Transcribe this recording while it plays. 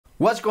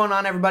What's going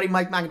on, everybody?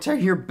 Mike McIntyre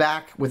here,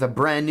 back with a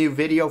brand new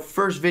video,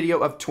 first video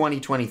of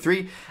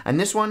 2023, and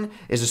this one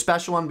is a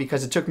special one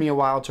because it took me a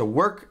while to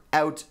work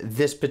out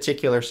this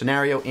particular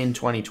scenario in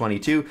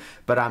 2022,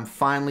 but I'm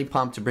finally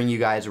pumped to bring you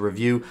guys a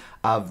review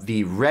of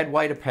the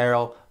RedWhite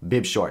Apparel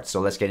Bibshorts. So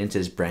let's get into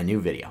this brand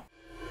new video.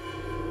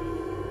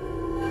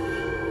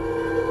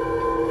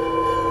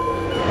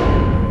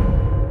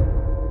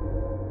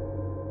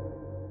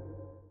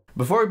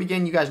 Before we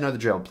begin, you guys know the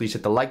drill. Please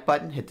hit the like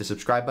button, hit the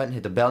subscribe button,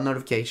 hit the bell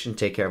notification,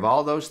 take care of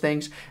all those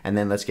things, and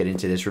then let's get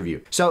into this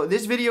review. So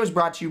this video is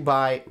brought to you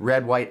by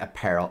RedWhite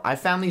Apparel. I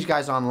found these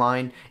guys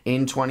online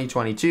in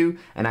 2022,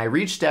 and I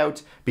reached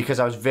out because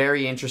I was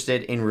very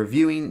interested in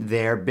reviewing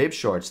their bib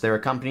shorts. They're a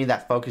company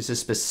that focuses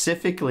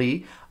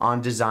specifically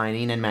on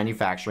designing and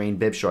manufacturing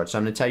bib shorts. So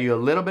I'm going to tell you a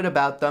little bit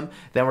about them,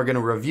 then we're going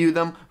to review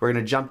them, we're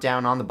going to jump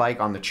down on the bike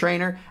on the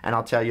trainer, and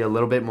I'll tell you a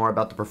little bit more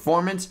about the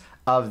performance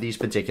of these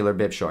particular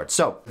bib shorts.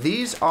 So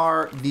these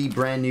are the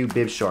brand new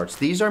bib shorts.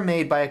 These are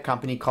made by a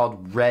company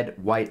called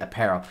RedWhite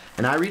Apparel,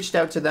 and I reached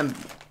out to them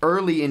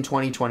early in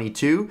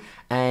 2022,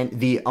 and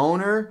the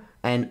owner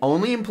and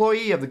only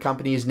employee of the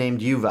company is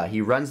named Yuva.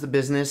 He runs the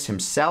business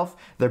himself.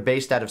 They're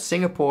based out of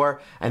Singapore,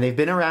 and they've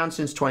been around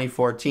since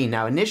 2014.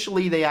 Now,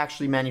 initially, they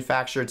actually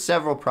manufactured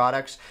several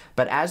products,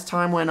 but as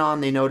time went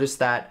on, they noticed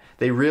that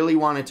they really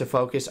wanted to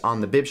focus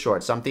on the bib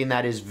short, something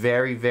that is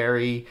very,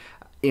 very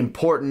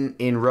important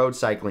in road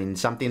cycling,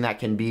 something that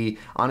can be,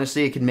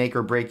 honestly, it can make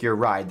or break your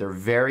ride. They're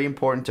very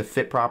important to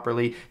fit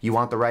properly. You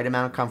want the right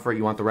amount of comfort,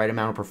 you want the right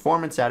amount of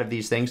performance out of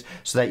these things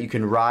so that you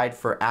can ride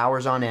for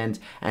hours on end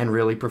and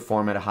really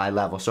perform at a high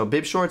level. So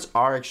bib shorts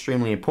are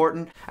extremely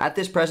important. At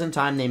this present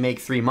time, they make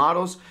 3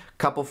 models, a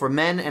couple for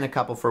men and a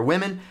couple for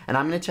women, and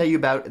I'm going to tell you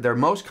about their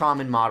most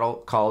common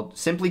model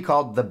simply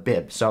called the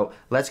bib. So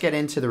let's get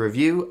into the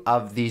review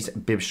of these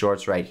bib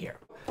shorts right here.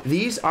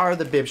 These are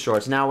the bib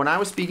shorts. Now, when I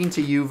was speaking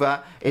to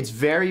Yuva, it's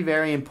very,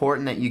 very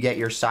important that you get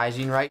your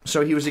sizing right.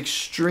 So he was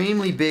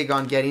extremely big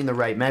on getting the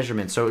right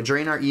measurements. So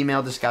during our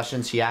email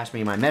discussions, he asked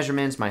me my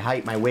measurements, my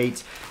height, my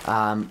weight,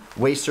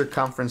 waist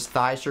circumference,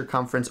 thigh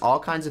circumference,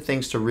 all kinds of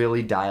things to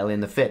really dial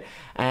in the fit.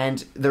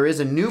 And there is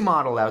a new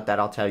model out that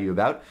I'll tell you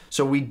about.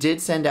 So we did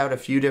send out a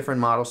few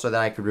different models so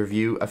that I could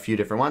review a few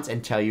different ones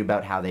and tell you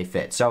about how they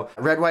fit. So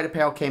RedWhite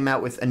Apparel came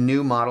out with a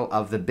new model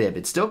of the bib.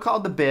 It's still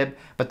called the bib,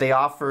 but they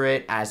offer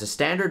it as a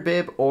standard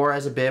bib or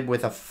as a bib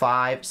with a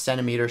 5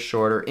 centimeter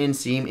shorter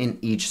inseam in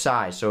each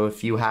size. So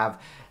if you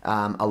have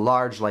a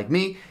large like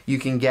me, you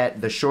can get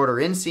the shorter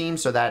inseam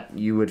so that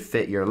you would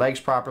fit your legs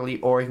properly,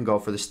 or you can go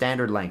for the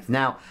standard length.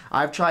 Now,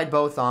 I've tried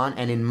both on,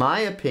 and in my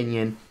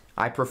opinion,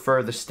 I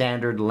prefer the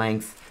standard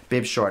length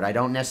bib short. I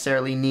don't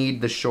necessarily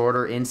need the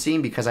shorter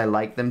inseam because I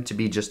like them to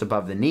be just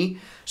above the knee.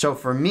 So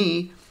for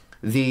me,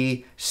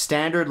 the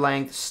standard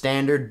length,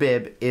 standard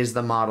bib is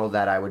the model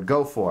that I would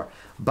go for.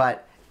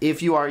 But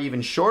if you are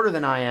even shorter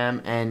than I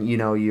am and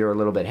you're a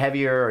little bit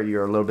heavier or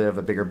you're a little bit of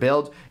a bigger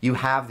build, you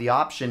have the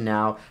option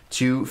now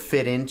to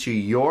fit into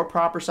your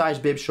proper size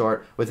bib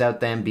short without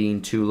them being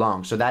too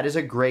long. So that is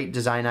a great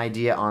design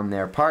idea on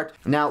their part.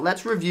 Now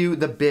let's review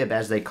the bib,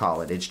 as they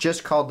call it. It's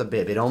just called the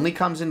bib. It only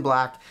comes in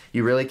black.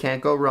 You really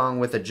can't go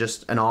wrong with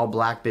just an all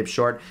black bib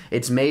short.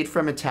 It's made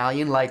from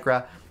Italian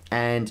Lycra,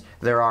 and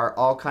there are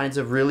all kinds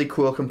of really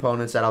cool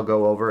components that I'll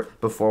go over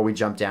before we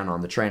jump down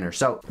on the trainer.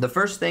 So the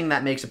first thing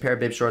that makes a pair of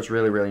bib shorts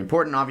really, really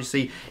important,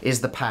 obviously,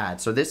 is the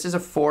pad. So this is a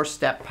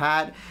 4-step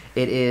pad.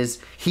 It is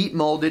heat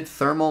molded,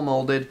 thermal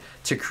molded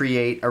to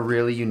create a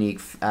really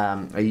unique,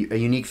 a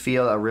unique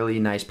feel, a really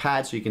nice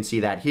pad. So you can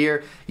see that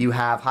here. You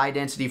have high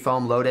density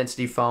foam, low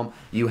density foam.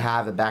 You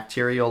have a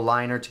bacterial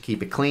liner to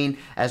keep it clean,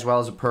 as well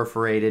as a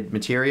perforated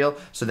material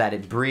so that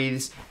it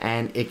breathes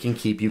and it can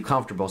keep you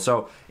comfortable.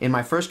 So in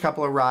my first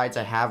couple of rides,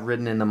 I have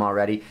ridden in them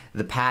already.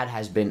 The pad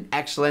has been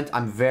excellent.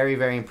 I'm very,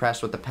 very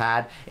impressed with the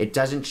pad. It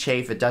doesn't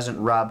chafe, it doesn't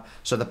rub.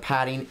 So the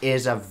padding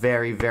is of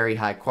very, very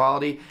high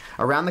quality.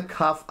 Around the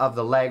cuff of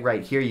the leg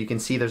right here, you can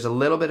see there's a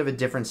little bit of a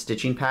different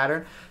stitching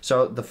pattern.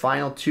 So the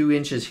final 2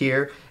 inches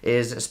here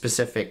is a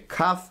specific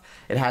cuff.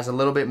 It has a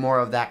little bit more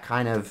of that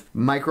kind of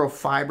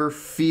microfiber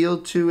feel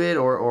to it,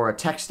 or a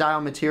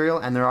textile material,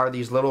 and there are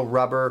these little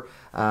rubber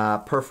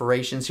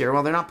perforations here.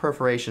 Well, they're not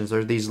perforations,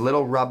 they're these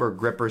little rubber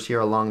grippers here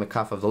along the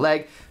cuff of the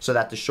leg so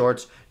that the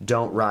shorts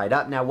don't ride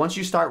up. Now, once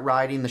you start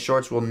riding, the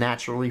shorts will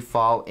naturally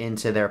fall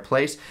into their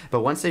place,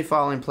 but once they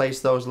fall in place,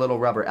 those little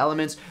rubber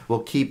elements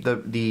will keep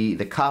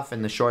the cuff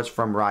and the shorts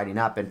from riding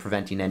up and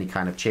preventing any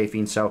kind of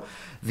chafing. So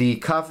the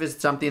cuff is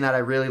something that I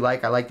really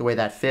like. I like the way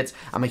that fits.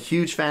 I'm a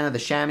huge fan of the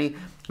chamois.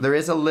 There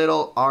is a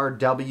little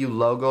RW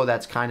logo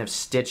that's kind of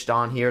stitched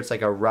on here. It's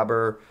like a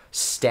rubber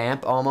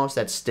stamp almost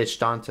that's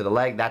stitched onto the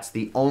leg. That's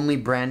the only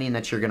branding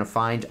that you're going to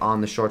find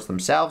on the shorts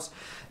themselves.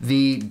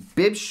 The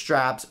bib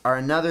straps are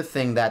another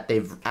thing that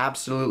they've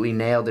absolutely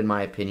nailed in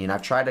my opinion.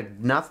 I've tried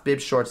enough bib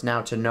shorts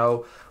now to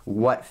know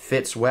what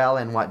fits well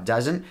and what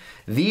doesn't.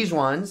 These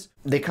ones,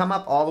 they come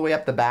up all the way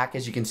up the back,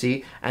 as you can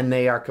see, and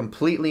they are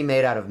completely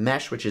made out of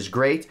mesh, which is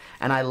great,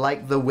 and I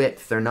like the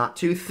width. They're not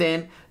too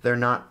thin, they're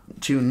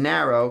not too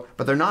narrow,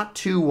 but they're not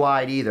too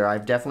wide either.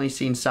 I've definitely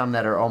seen some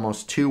that are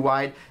almost too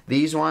wide.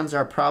 These ones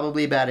are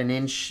probably about an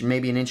inch,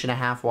 maybe an inch and a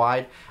half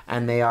wide,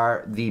 and they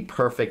are the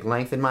perfect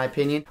length in my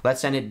opinion.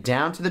 Let's send it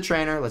down to the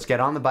trainer, let's get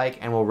on the bike,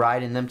 and we'll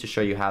ride in them to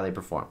show you how they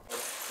perform.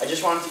 I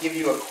just wanted to give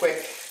you a quick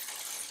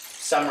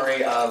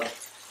summary of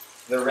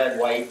the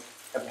RedWhite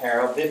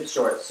Apparel bib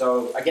shorts.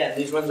 So again,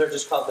 these ones are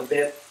just called the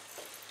bib.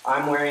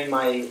 I'm wearing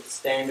my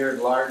standard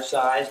large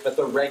size, but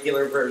the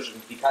regular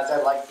version. Because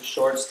I like the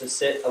shorts to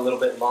sit a little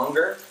bit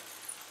longer,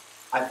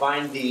 I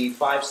find the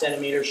 5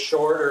 centimeter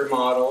shorter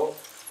model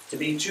to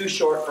be too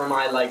short for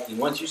my liking.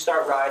 Once you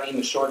start riding,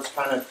 the shorts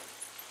kind of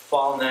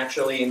fall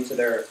naturally into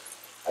their,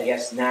 I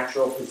guess,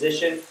 natural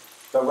position.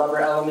 The rubber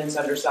elements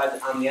on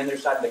the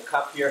underside of the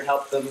cuff here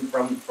help them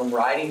from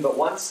riding, but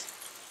once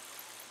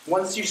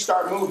you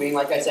start moving,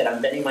 like I said,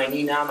 I'm bending my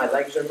knee now, my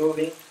legs are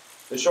moving,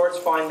 the shorts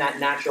find that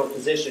natural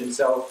position.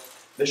 So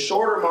the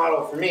shorter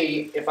model for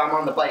me, if I'm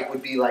on the bike,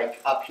 would be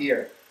like up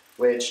here,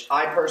 which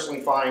I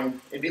personally find,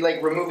 it'd be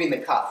like removing the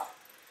cuff.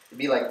 It'd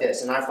be like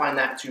this, and I find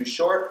that too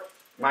short.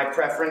 My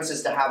preference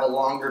is to have a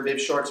longer bib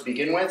short to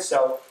begin with,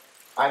 so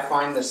I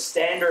find the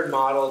standard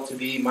model to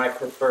be my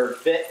preferred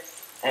fit,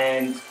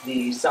 and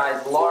the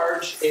size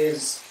large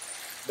is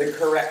the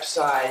correct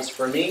size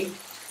for me.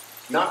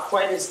 Not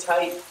quite as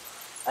tight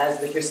as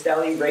the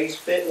Castelli race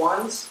fit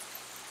ones,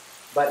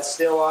 but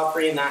still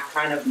offering that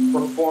kind of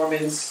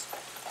performance,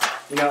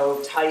 you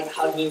know, tight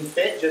hugging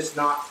fit, just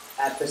not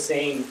at the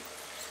same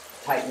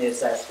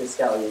tightness as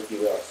Castelli, if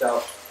you will.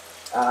 So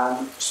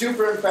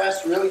super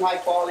impressed, really high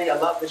quality. I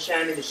love the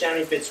chamois. The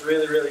chamois fits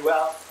really, really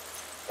well.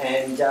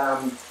 And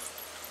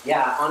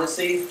yeah,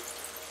 honestly,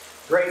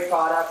 great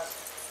product.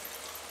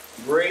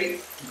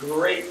 Great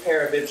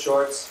pair of bib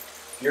shorts.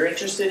 If you're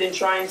interested in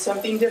trying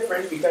something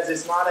different, because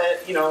it's not a,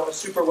 you know, a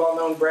super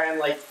well-known brand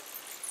like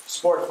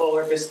Sportful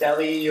or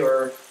Castelli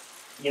or,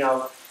 you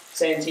know,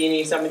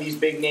 Santini, some of these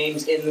big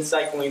names in the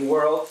cycling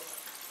world.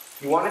 If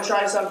you want to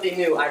try something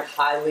new, I'd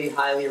highly,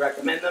 highly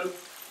recommend them.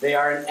 They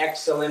are an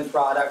excellent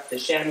product. The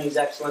chamois is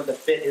excellent. The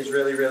fit is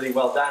really, really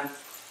well done.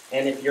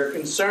 And if you're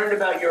concerned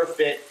about your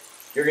fit,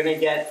 you're going to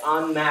get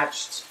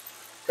unmatched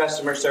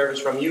customer service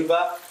from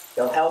Yuva.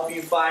 They'll help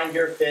you find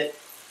your fit.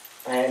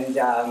 And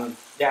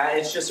yeah,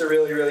 it's just a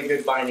really, really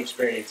good buying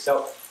experience.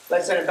 So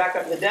let's send it back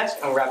up to the desk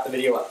and we'll wrap the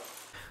video up.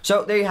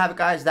 So there you have it,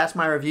 guys. That's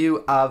my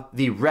review of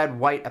the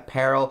RedWhite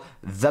Apparel,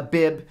 the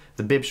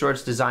bib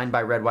shorts designed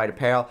by RedWhite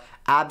Apparel.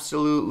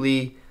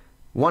 Absolutely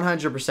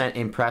 100%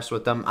 impressed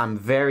with them. I'm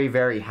very,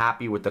 very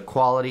happy with the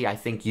quality. I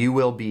think you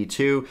will be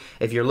too.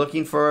 If you're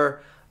looking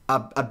for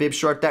a bib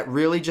short that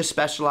really just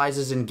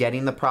specializes in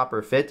getting the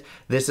proper fit,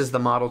 this is the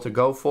model to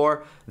go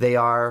for. They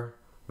are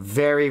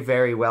very,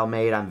 very well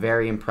made. I'm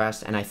very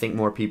impressed, and I think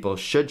more people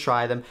should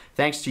try them.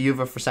 Thanks to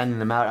Yuva for sending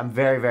them out. I'm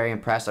very, very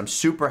impressed. I'm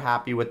super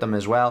happy with them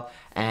as well.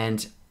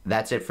 And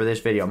that's it for this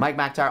video. Mike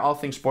McIntyre, all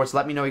things sports.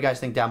 Let me know what you guys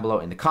think down below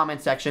in the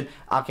comment section.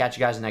 I'll catch you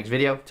guys in the next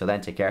video. Till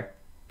then, take care.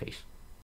 Peace.